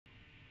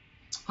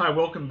Hi,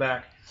 welcome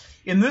back.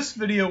 In this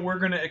video, we're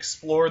going to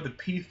explore the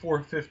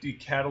P450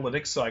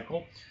 catalytic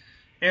cycle.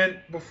 And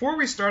before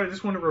we start, I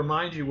just want to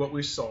remind you what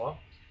we saw.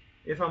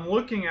 If I'm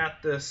looking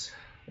at this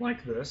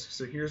like this,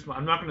 so here's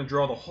I'm not going to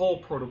draw the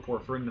whole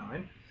protoporphyrin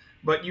 9,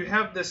 but you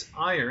have this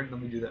iron. Let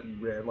me do that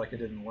in red like I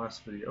did in the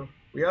last video.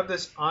 We have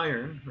this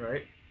iron,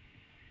 right?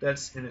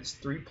 And it's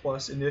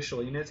 3+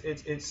 initially, and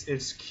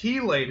it's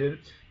chelated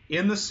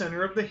in the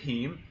center of the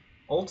heme,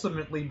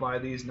 ultimately by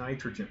these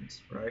nitrogens,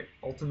 right?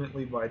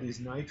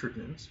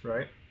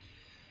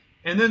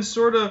 And then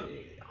sort of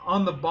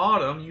on the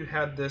bottom, you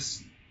had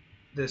this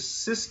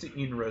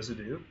cysteine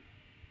residue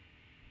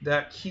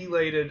that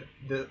chelated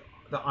the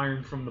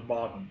iron from the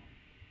bottom.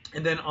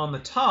 And then on the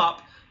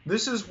top,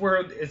 this is where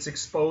it's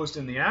exposed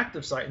in the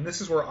active site, and this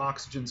is where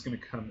oxygen's going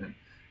to come in.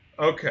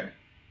 Okay.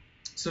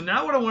 So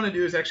now what I want to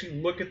do is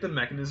actually look at the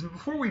mechanism.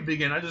 Before we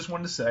begin, I just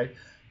wanted to say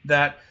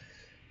that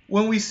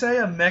when we say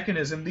a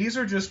mechanism, these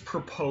are just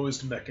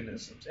proposed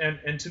mechanisms.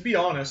 And to be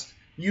honest,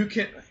 you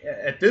can,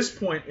 at this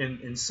point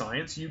in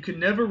science, you can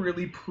never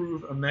really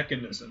prove a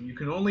mechanism. You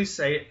can only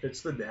say it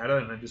fits the data,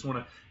 and I just want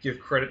to give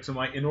credit to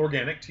my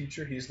inorganic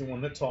teacher. He's the one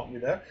that taught me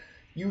that.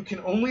 You can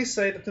only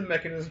say that the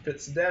mechanism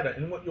fits the data.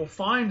 And what you'll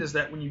find is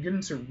that when you get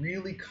into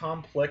really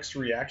complex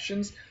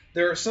reactions,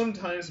 there are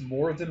sometimes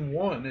more than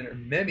one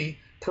and many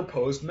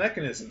proposed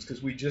mechanisms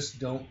because we just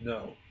don't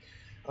know.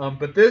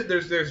 But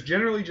there's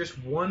generally just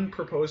one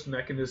proposed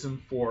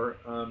mechanism for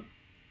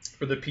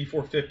the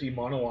P450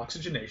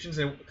 monooxygenations,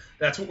 and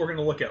that's what we're going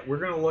to look at. We're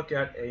going to look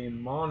at a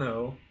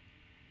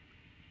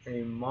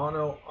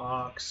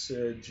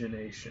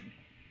monooxygenation.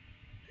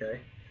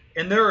 Okay,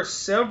 and there are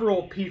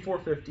several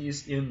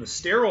P450s in the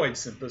steroid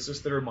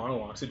synthesis that are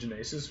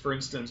monooxygenases. For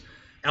instance,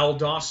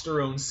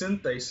 Aldosterone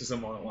Synthase is a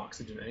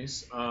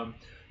monooxygenase.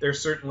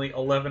 There's certainly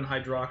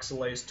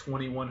 11-hydroxylase,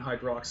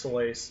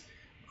 21-hydroxylase.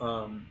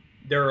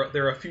 There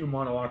are a few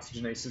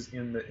monooxygenases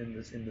in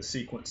the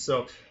sequence.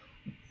 So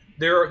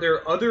there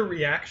are other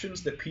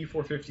reactions that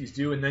P450s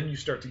do, and then you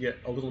start to get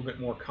a little bit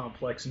more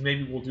complex. And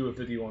maybe we'll do a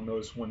video on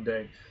those one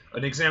day.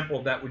 An example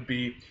of that would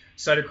be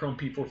Cytochrome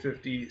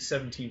P450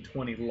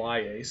 1720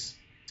 Lyase,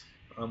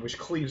 which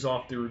cleaves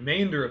off the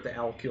remainder of the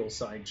alkyl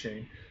side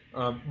chain.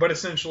 But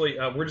essentially,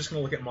 we're just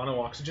going to look at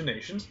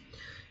monooxygenations.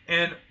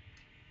 And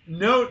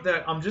note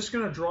that I'm just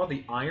going to draw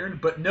the iron,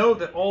 but know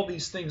that all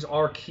these things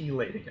are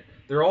chelating it.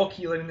 They're all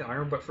chelating the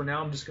iron, but for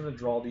now I'm just going to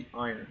draw the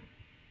iron.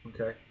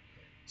 Okay,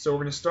 so we're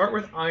going to start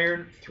with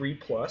iron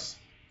 3+.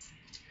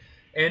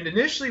 And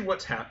initially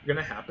what's going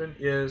to happen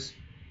is,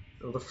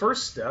 the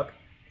first step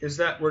is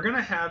that we're going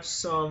to have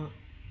some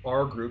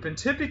R group, and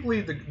typically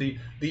the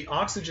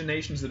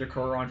oxygenations that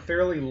occur are on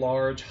fairly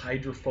large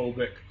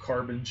hydrophobic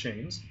carbon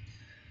chains.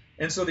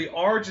 And so the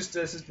R just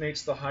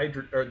designates the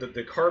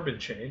carbon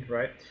chain,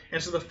 right?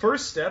 And so the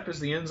first step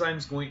is the enzyme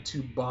is going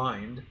to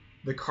bind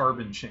the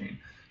carbon chain.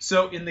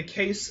 So in the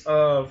case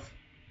of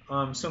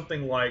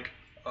something like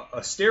a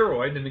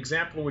steroid, an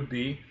example would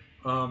be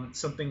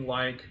something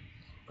like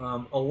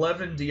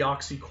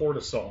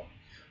 11-deoxycortisol.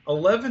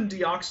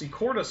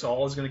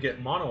 11-deoxycortisol is going to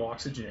get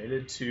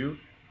monooxygenated to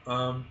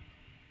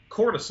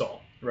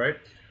cortisol, right?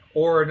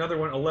 Or another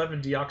one,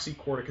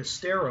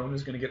 11-deoxycorticosterone,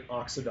 is going to get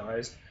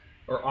oxidized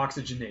or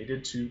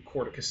oxygenated to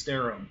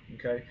corticosterone,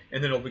 okay?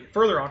 And then it'll be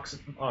further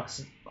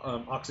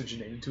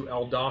oxygenated to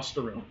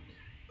aldosterone.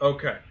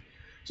 Okay,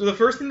 so the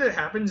first thing that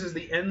happens is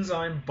the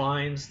enzyme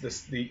binds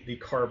the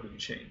carbon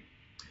chain.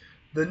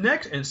 The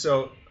next, and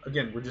so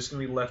again, we're just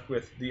going to be left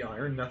with the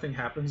iron. Nothing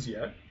happens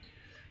yet.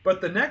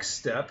 But the next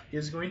step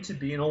is going to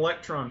be an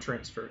electron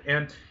transfer.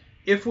 And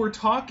if we're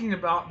talking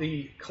about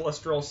the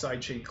cholesterol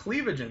side chain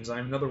cleavage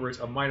enzyme, in other words,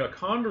 a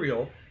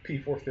mitochondrial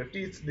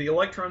P450, the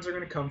electrons are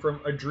going to come from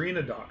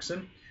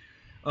adrenodoxin.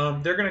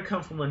 They're going to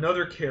come from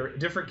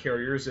different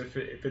carriers if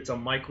it's a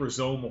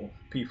microsomal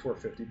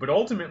P450. But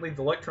ultimately,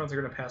 the electrons are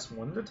going to pass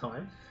one at a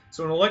time.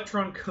 So an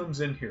electron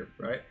comes in here,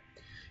 right?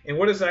 And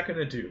what is that going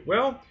to do?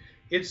 Well,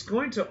 it's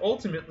going to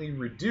ultimately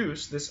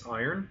reduce this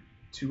iron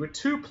to a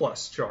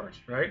 2+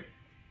 charge, right?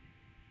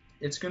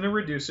 It's going to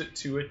reduce it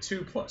to a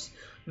 2+.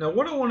 Now,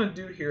 what I want to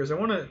do here is I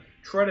want to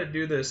try to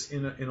do this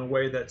in a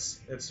way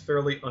that's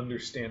fairly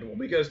understandable,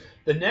 because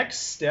the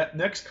next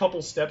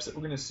couple steps that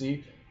we're going to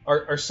see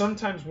are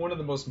sometimes one of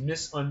the most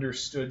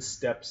misunderstood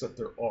steps that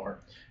there are,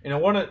 and I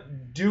want to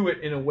do it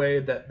in a way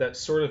that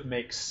sort of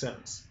makes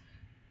sense.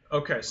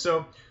 Okay,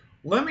 so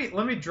let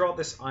me draw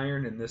this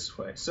iron in this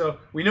way. So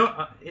we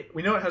know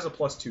it has a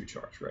 +2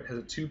 charge, right? It has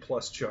a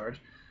 2+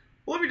 charge.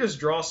 Well, let me just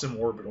draw some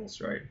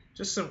orbitals, right?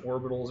 Just some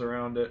orbitals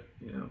around it,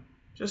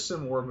 just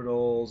some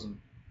orbitals, and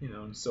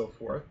and so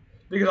forth.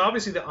 Because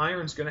obviously the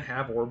iron's going to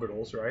have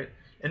orbitals, right?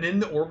 And in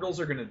the orbitals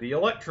are going to be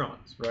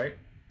electrons, right?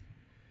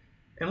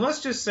 And let's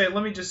just say,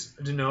 let me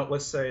just denote,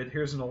 let's say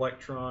here's an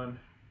electron.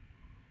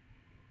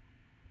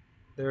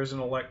 There's an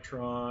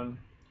electron.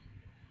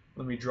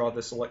 Let me draw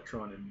this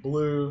electron in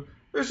blue.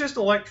 There's just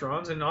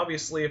electrons, and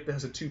obviously if it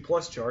has a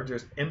 2+ charge,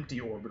 there's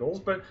empty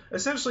orbitals, but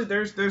essentially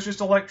there's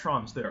just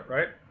electrons there,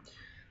 right?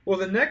 Well,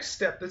 the next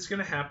step that's going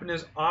to happen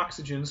is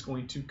oxygen is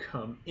going to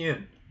come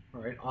in.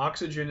 All right,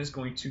 oxygen is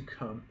going to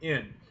come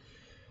in.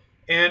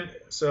 And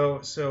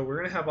so we're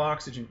going to have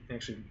oxygen.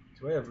 Actually,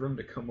 do I have room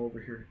to come over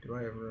here? Do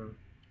I have room?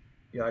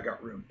 Yeah, I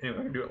got room. Anyway,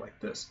 I can do it like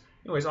this.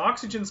 Anyways,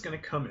 oxygen's going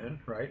to come in,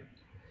 right?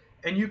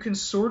 And you can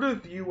sort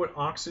of view what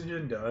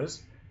oxygen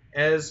does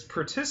as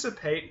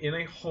participate in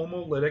a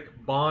homolytic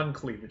bond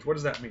cleavage. What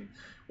does that mean?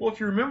 Well, if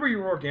you remember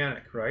your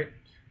organic, right?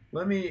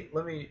 Let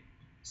me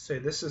say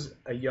this is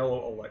a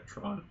yellow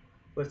electron.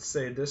 Let's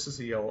say this is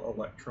a yellow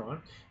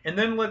electron. And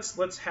then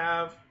let's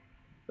have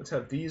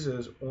these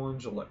as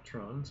orange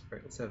electrons.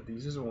 Right? Let's have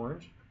these as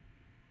orange.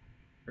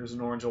 There's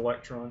an orange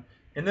electron.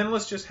 And then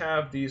let's just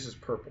have these as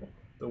purple.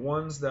 The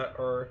ones that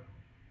are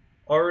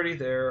already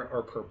there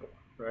are purple,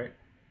 right?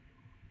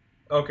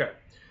 Okay.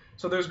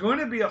 So there's going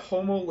to be a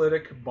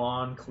homolytic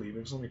bond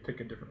cleavage. Let me pick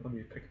a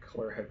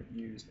color I haven't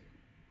used.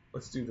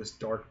 Let's do this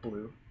dark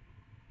blue.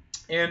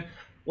 And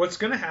what's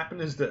going to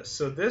happen is this.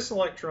 So this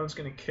electron is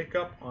going to kick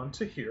up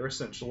onto here,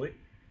 essentially.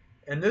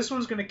 And this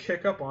one's going to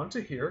kick up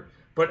onto here.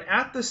 But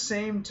at the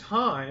same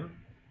time,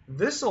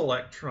 this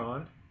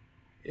electron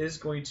is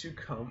going to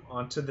come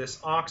onto this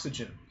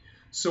oxygen.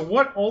 So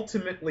what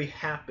ultimately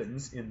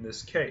happens in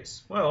this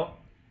case? Well,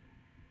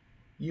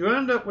 you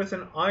end up with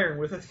an iron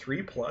with a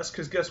 3+,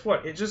 because guess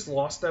what? It just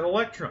lost that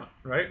electron,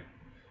 right?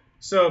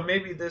 So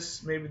maybe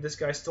this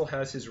guy still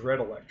has his red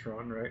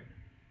electron, right?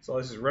 So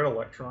this is red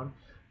electron.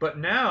 But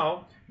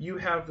now you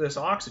have this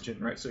oxygen,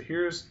 right? So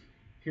here's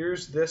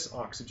this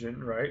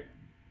oxygen, right?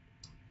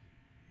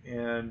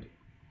 And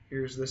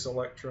here's this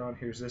electron,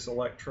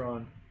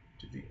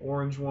 do the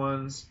orange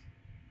ones.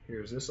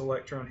 Here's this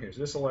electron,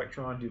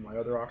 do my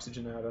other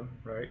oxygen atom,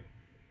 right?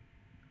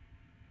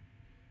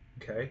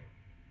 Okay.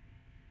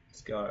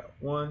 It's got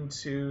 1,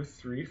 2,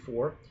 3,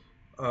 4.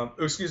 Oh,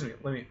 excuse me,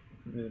 I made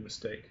a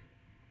mistake.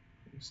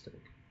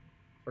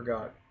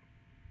 Forgot.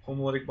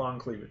 Homolytic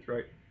bond cleavage,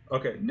 right?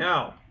 Okay,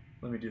 now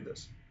let me do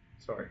this.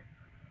 Sorry.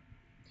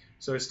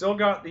 So it's still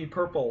got the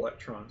purple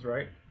electrons,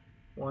 right?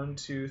 1,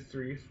 2,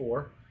 3,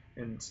 4.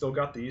 And still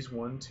got these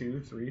 1,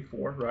 2, 3,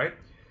 4, right?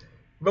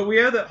 But we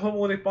have that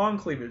homolytic bond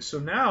cleavage. So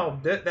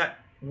now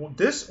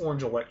this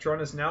orange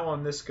electron is now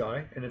on this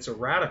guy, and it's a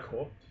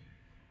radical.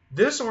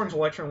 This orange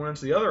electron went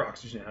into the other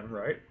oxygen atom,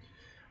 right?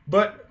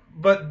 But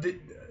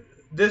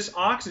this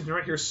oxygen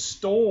right here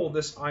stole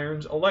this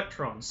iron's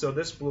electron. So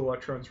this blue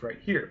electron's right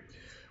here.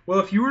 Well,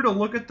 if you were to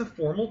look at the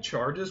formal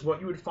charges, what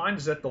you would find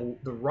is that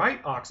the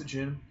right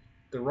oxygen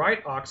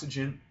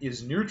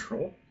is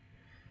neutral,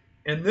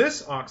 and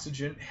this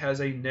oxygen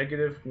has a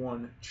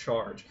 -1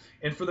 charge.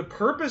 And for the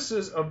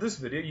purposes of this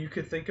video, you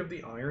could think of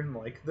the iron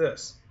like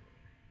this.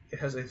 It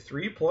has a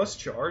 3+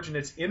 charge, and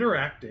it's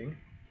interacting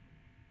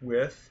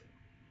with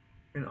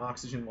an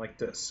oxygen like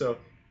this. So it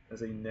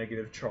has a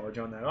negative charge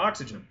on that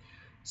oxygen.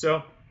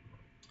 So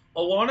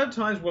a lot of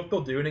times what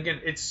they'll do, and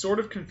again, it's sort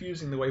of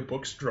confusing the way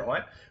books draw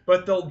it,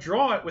 but they'll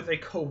draw it with a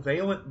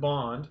covalent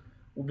bond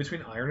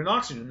between iron and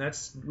oxygen.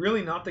 That's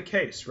really not the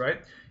case,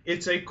 right?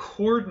 It's a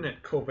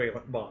coordinate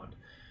covalent bond.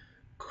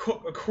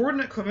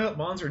 Coordinate covalent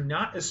bonds are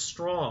not as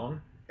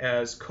strong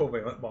as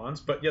covalent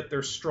bonds, but yet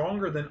they're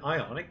stronger than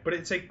ionic, but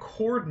it's a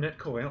coordinate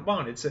covalent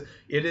bond.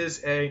 It is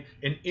an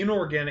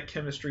inorganic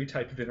chemistry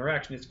type of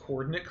interaction. It's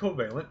coordinate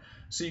covalent,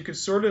 so you could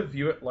sort of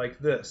view it like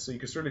this. So you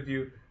could sort of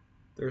view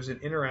there's an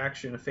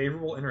interaction, a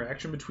favorable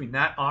interaction between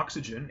that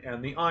oxygen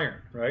and the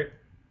iron, right?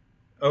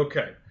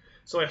 Okay.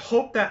 So I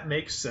hope that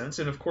makes sense.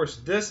 And of course,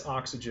 this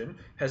oxygen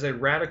has a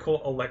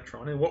radical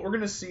electron. And what we're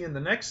going to see in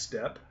the next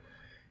step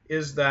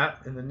is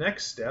that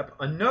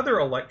another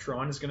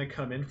electron is going to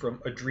come in from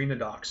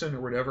adrenodoxin,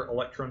 or whatever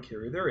electron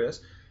carrier there is.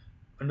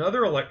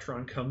 Another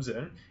electron comes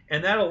in,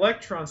 and that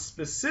electron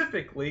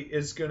specifically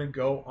is going to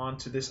go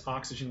onto this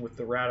oxygen with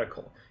the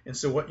radical. And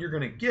so what you're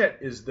going to get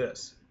is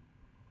this.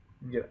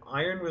 You get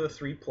iron with a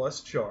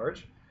 3+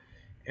 charge,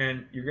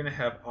 and you're going to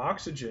have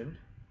oxygen,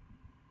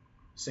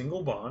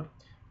 single bond.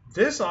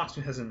 This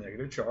oxygen has a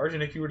negative charge,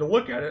 and if you were to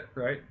look at it,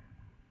 right,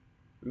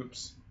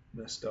 oops,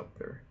 messed up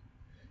there.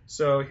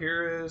 So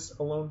here is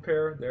a lone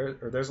pair,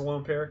 there's a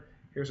lone pair,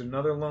 here's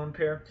another lone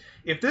pair.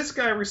 If this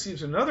guy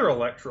receives another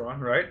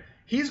electron, right,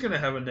 he's going to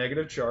have a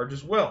negative charge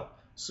as well.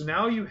 So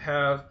now you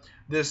have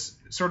this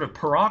sort of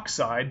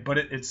peroxide, but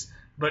it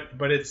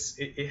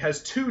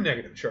has 2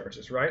 negative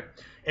charges, right?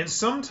 And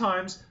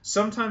sometimes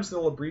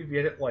they'll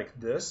abbreviate it like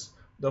this.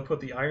 They'll put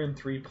the iron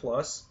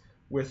 3+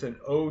 with an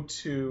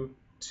O2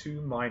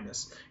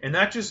 2-, and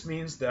that just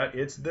means that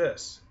it's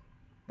this.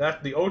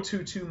 That the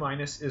O2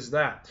 2- is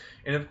that.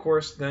 And of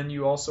course, then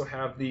you also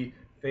have the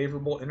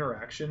favorable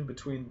interaction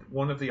between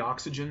one of the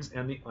oxygens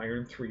and the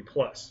iron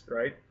 3+,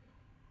 right?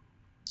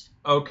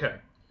 Okay.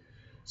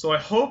 So I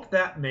hope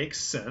that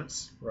makes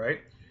sense, right?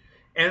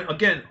 And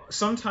again,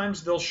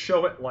 sometimes they'll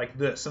show it like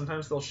this.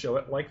 They'll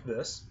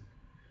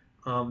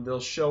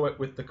show it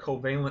with the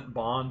covalent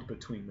bond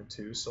between the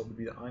two. So it'll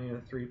be the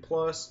iron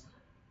 3+,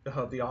 they'll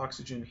have the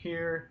oxygen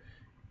here,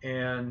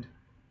 and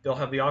they'll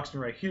have the oxygen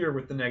right here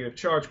with the negative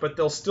charge, but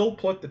they'll still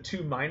put the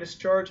 2-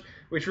 charge,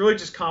 which really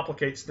just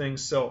complicates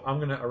things, so I'm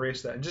going to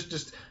erase that. And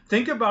just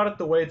think about it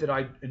the way that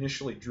I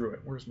initially drew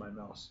it. Where's my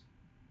mouse?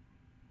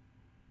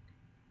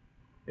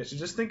 Okay, so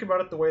just think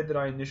about it the way that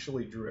I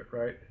initially drew it,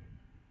 right?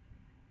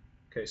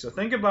 Okay, so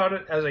think about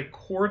it as a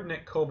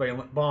coordinate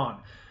covalent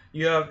bond.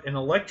 You have an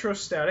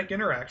electrostatic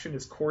interaction.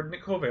 It's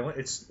coordinate covalent.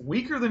 It's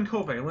weaker than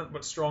covalent,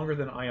 but stronger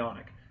than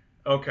ionic.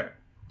 Okay,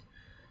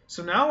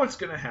 so now what's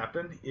going to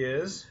happen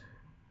is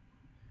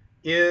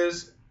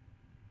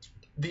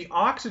the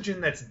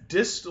oxygen that's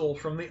distal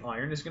from the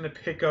iron is going to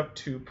pick up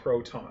 2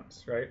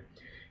 protons, right?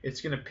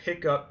 It's going to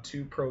pick up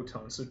 2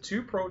 protons. So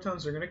 2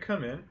 protons are going to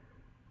come in,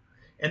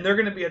 and they're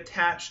going to be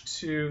attached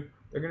to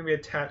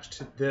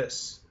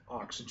this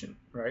oxygen,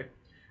 right?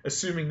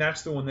 Assuming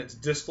that's the one that's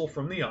distal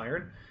from the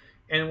iron.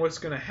 And what's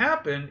going to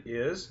happen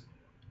is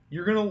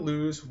you're going to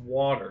lose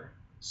water.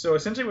 So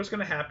essentially what's going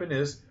to happen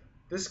is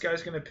this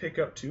guy's going to pick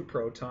up 2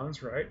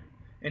 protons, right?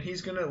 And you're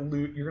going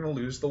to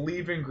lose the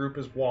leaving group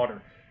as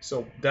water.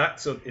 So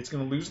it's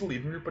going to lose the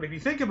leaving group. But if you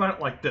think about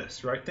it like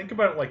this, right? Think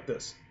about it like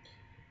this.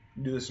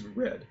 Do this in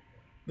red.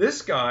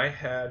 This guy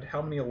had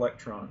how many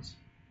electrons,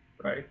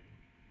 right?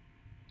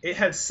 It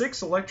had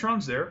 6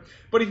 electrons there.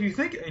 But if you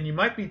think, and you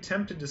might be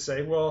tempted to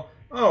say, well,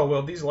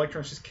 these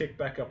electrons just kick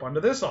back up onto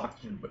this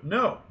oxygen. But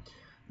no,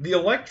 the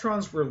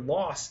electrons were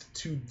lost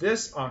to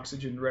this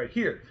oxygen right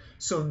here.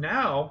 So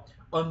now,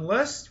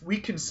 unless we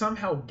can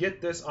somehow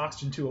get this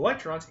oxygen 2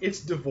 electrons, it's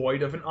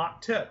devoid of an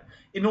octet.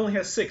 It only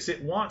has 6.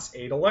 It wants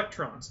 8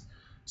 electrons.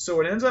 So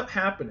what ends up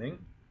happening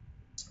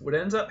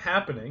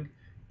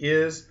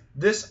is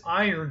this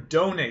iron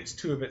donates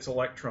 2 of its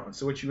electrons.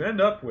 So what you end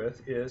up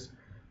with is,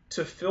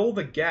 to fill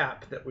the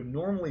gap that would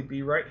normally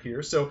be right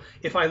here. So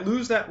if I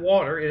lose that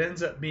water, it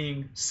ends up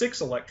being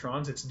 6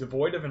 electrons. It's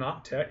devoid of an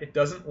octet. It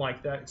doesn't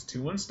like that. It's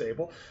too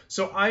unstable.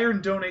 So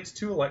iron donates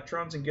 2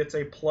 electrons and gets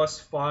a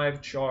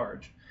 +5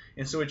 charge.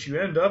 And so what you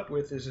end up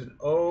with is an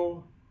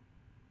O2-.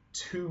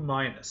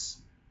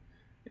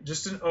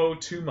 Just an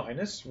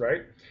O2-,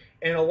 right?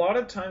 And a lot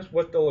of times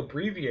what they'll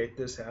abbreviate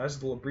this as,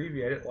 they'll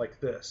abbreviate it like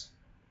this.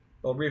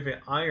 They'll abbreviate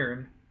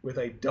iron with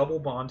a double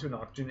bond to an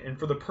oxygen. And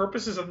for the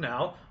purposes of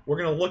now, we're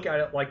going to look at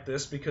it like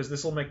this because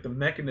this will make the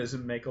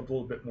mechanism make a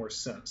little bit more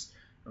sense.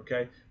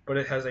 Okay, but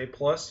it has a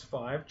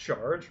 +5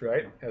 charge,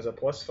 right? It has a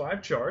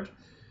 +5 charge.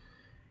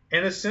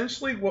 And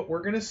essentially what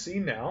we're going to see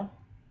now,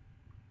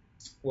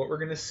 is we're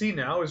going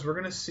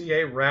to see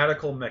a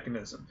radical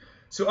mechanism.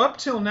 So up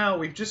till now,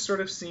 we've just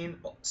sort of seen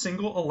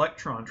single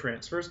electron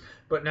transfers,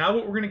 but now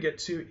what we're going to get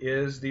to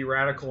is the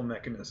radical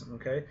mechanism,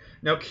 okay?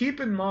 Now keep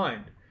in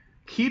mind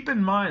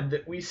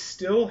that we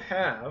still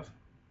have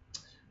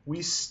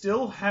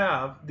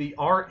the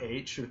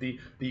RH, or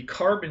the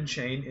carbon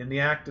chain, in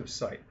the active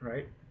site,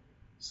 right?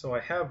 So I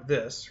have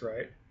this,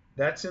 right?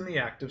 That's in the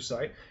active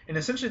site, and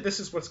essentially this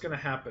is what's going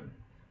to happen.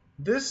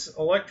 This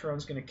electron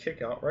is going to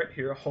kick out right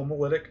here,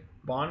 homolytic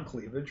bond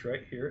cleavage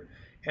right here,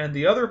 and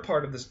the other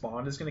part of this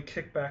bond is going to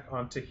kick back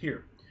onto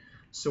here.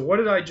 So what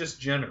did I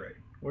just generate?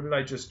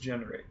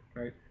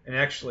 Right? And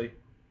actually,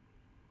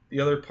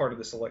 the other part of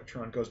this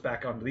electron goes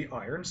back onto the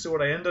iron. So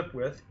what I end up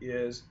with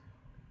is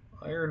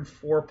iron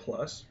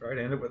 4+, right?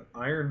 I end up with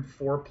iron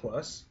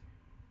 4+,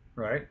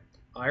 right?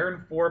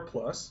 Iron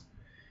 4+,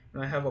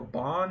 and I have a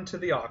bond to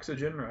the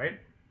oxygen, right?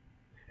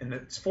 And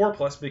it's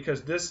 4+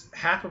 because this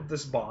half of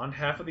this bond,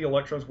 half of the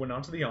electrons went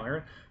onto the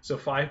iron, so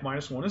 5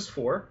 minus 1 is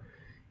 4.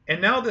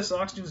 And now this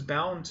oxygen is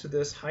bound to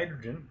this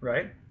hydrogen,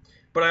 right?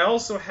 But I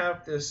also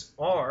have this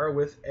R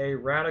with a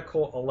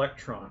radical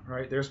electron,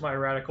 right? There's my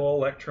radical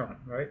electron,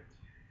 right?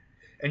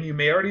 And you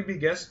may already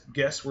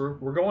guess where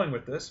we're going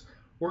with this.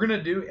 We're going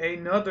to do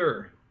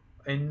another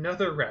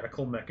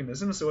radical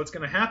mechanism. So what's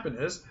going to happen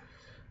is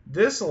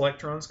this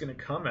electron is going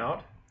to come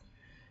out,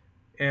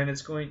 and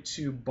it's going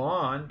to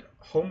bond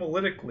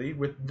homolytically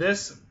with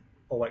this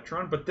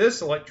electron. But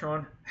this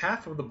electron,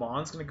 half of the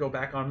bond, is going to go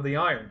back onto the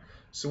iron.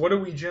 So what do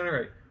we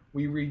generate?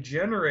 We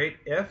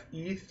regenerate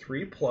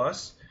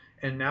Fe3+,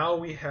 and now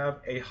we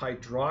have a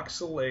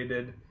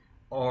hydroxylated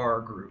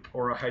R group,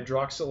 or a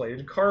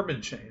hydroxylated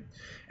carbon chain.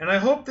 And I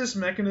hope this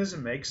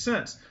mechanism makes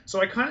sense. So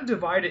I kind of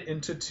divide it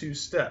into 2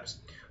 steps.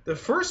 The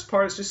first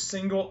part is just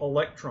single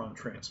electron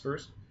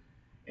transfers,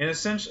 and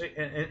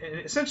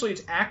essentially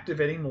it's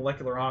activating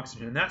molecular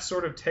oxygen, and that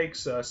sort of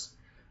takes us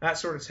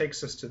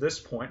to this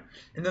point.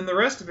 And then the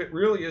rest of it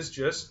really is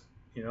just,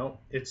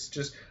 it's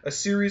just a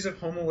series of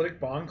homolytic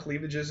bond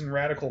cleavages and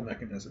radical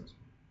mechanisms.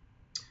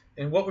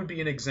 And what would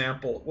be an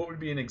example? What would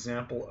be an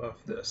example of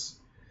this?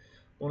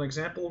 Well, an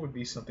example would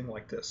be something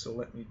like this. So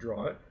let me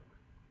draw it.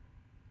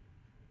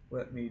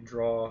 Let me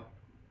draw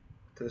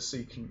this so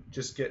you can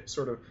just get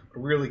sort of a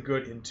really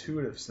good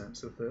intuitive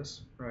sense of this,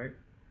 right?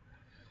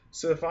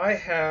 So if I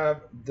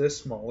have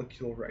this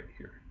molecule right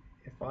here,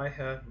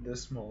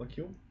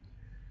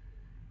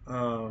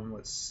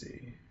 let's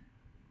see.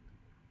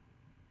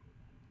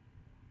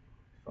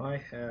 If I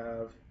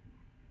have,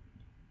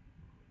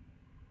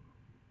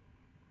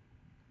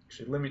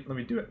 actually, let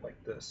me do it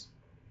like this.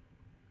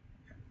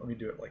 Let me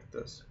do it like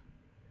this.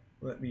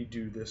 Let me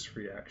do this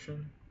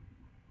reaction.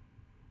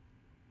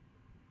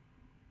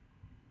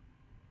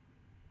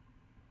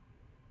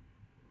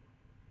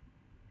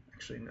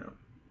 Actually, no.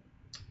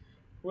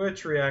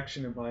 Which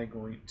reaction am I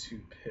going to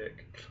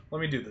pick?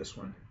 Let me do this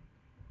one.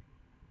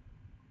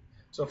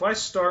 So if I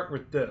start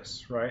with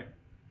this, right,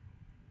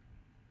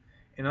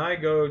 and I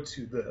go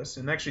to this,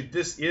 and actually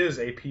this is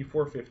a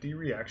P450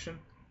 reaction.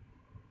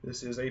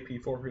 This is a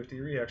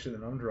P450 reaction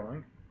that I'm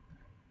drawing.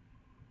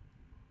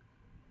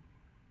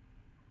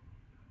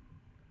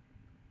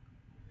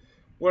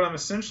 What I'm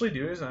essentially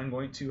doing is I'm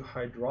going to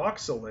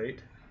hydroxylate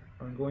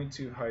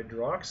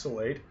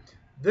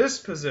this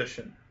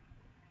position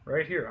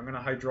right here. I'm going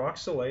to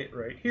hydroxylate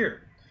right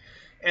here.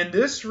 And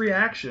this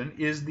reaction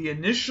is the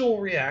initial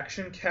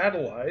reaction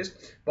catalyzed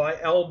by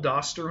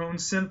aldosterone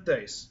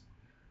synthase.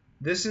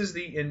 This is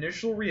the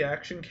initial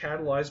reaction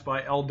catalyzed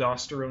by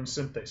aldosterone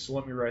synthase. So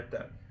let me write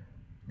that.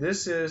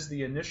 This is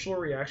the initial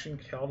reaction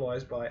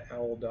catalyzed by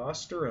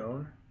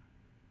aldosterone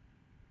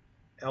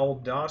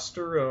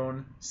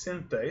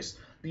synthase.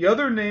 The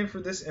other name for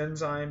this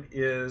enzyme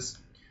is,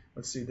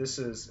 let's see, this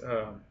is,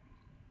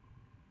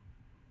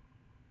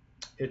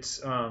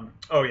 it's 19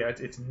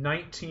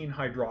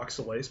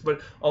 hydroxylase,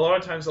 but a lot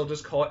of times they'll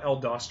just call it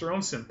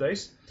aldosterone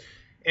synthase.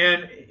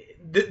 And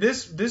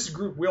this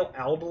group will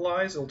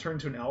aldehyde, it'll turn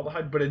to an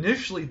aldehyde, but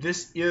initially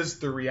this is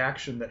the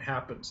reaction that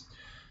happens.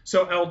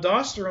 So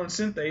aldosterone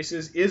synthase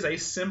is a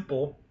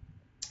simple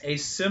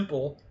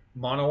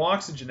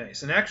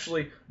monooxygenase. And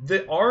actually,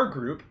 the R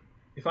group,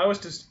 if I was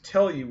to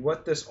tell you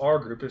what this R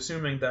group,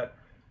 assuming that,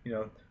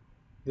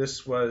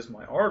 this was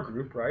my R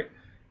group, right?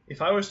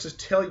 If I was to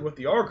tell you what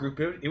the R group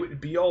is, it would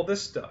be all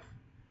this stuff.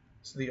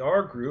 So the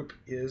R group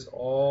is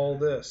all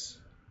this,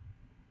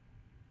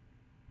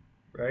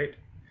 right?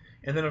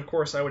 And then, of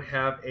course, I would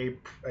have a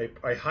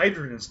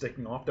hydrogen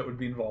sticking off that would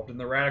be involved in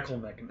the radical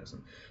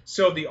mechanism.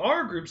 So the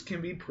R groups can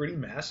be pretty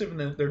massive,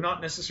 and they're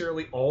not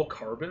necessarily all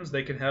carbons.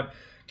 They can have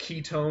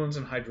ketones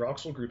and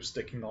hydroxyl groups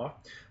sticking off.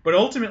 But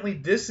ultimately,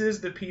 this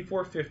is the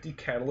P450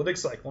 catalytic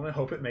cycle, and I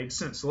hope it made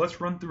sense. So let's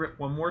run through it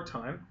one more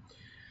time.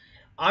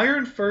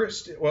 Iron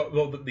first,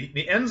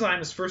 the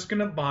enzyme is first going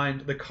to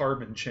bind the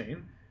carbon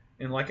chain.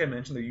 And like I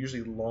mentioned, they're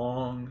usually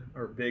long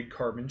or big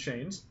carbon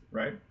chains,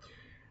 right?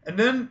 And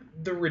then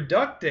the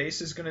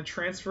reductase is going to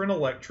transfer an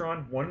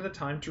electron one at a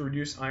time to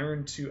reduce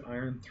iron to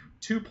iron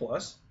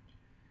 2+.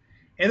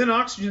 And then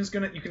oxygen is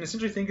going to, you can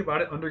essentially think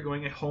about it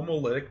undergoing a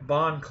homolytic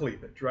bond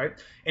cleavage, right?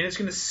 And it's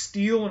going to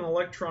steal an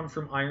electron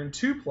from iron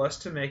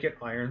 2+ to make it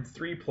iron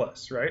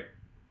 3+, right?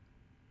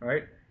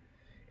 Right?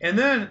 And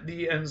then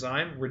the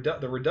enzyme,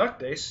 the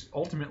reductase,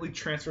 ultimately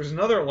transfers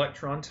another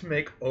electron to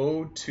make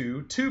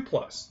O2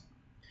 2+.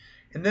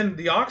 And then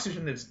the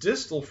oxygen that's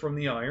distal from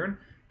the iron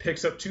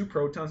picks up 2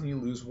 protons and you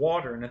lose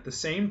water. And at the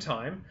same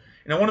time,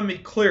 and I want to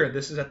make clear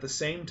this is at the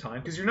same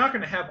time, because you're not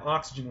going to have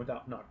oxygen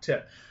without an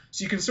octet.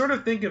 So you can sort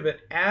of think of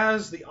it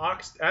as the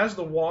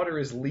water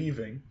is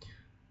leaving,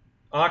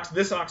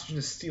 this oxygen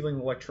is stealing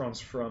electrons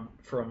from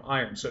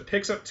iron. So it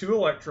picks up 2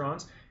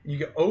 electrons, and you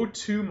get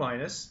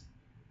O2-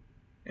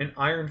 and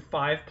iron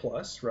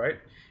 5+, right?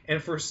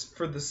 And for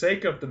the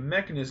sake of the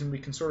mechanism, we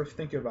can sort of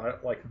think about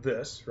it like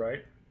this,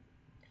 right?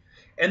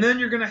 And then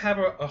you're going to have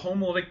a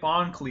homolytic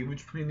bond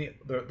cleavage between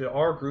the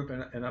R group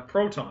and a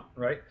proton,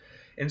 right?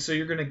 And so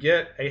you're going to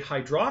get a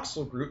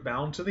hydroxyl group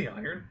bound to the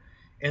iron,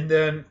 and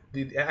then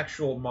the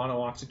actual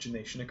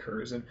monooxygenation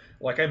occurs. And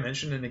like I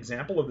mentioned, an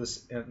example of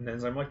this, an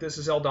enzyme like this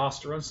is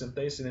aldosterone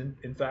synthase, and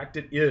in fact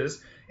it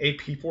is a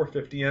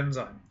P450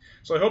 enzyme.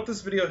 So I hope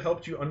this video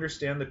helped you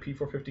understand the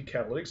P450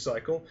 catalytic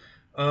cycle.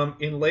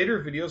 In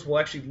later videos, we'll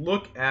actually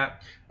look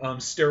at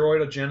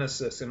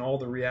steroidogenesis and all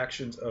the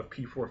reactions of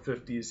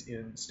P450s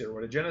in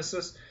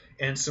steroidogenesis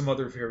and some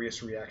other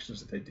various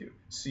reactions that they do.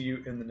 See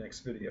you in the next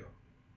video.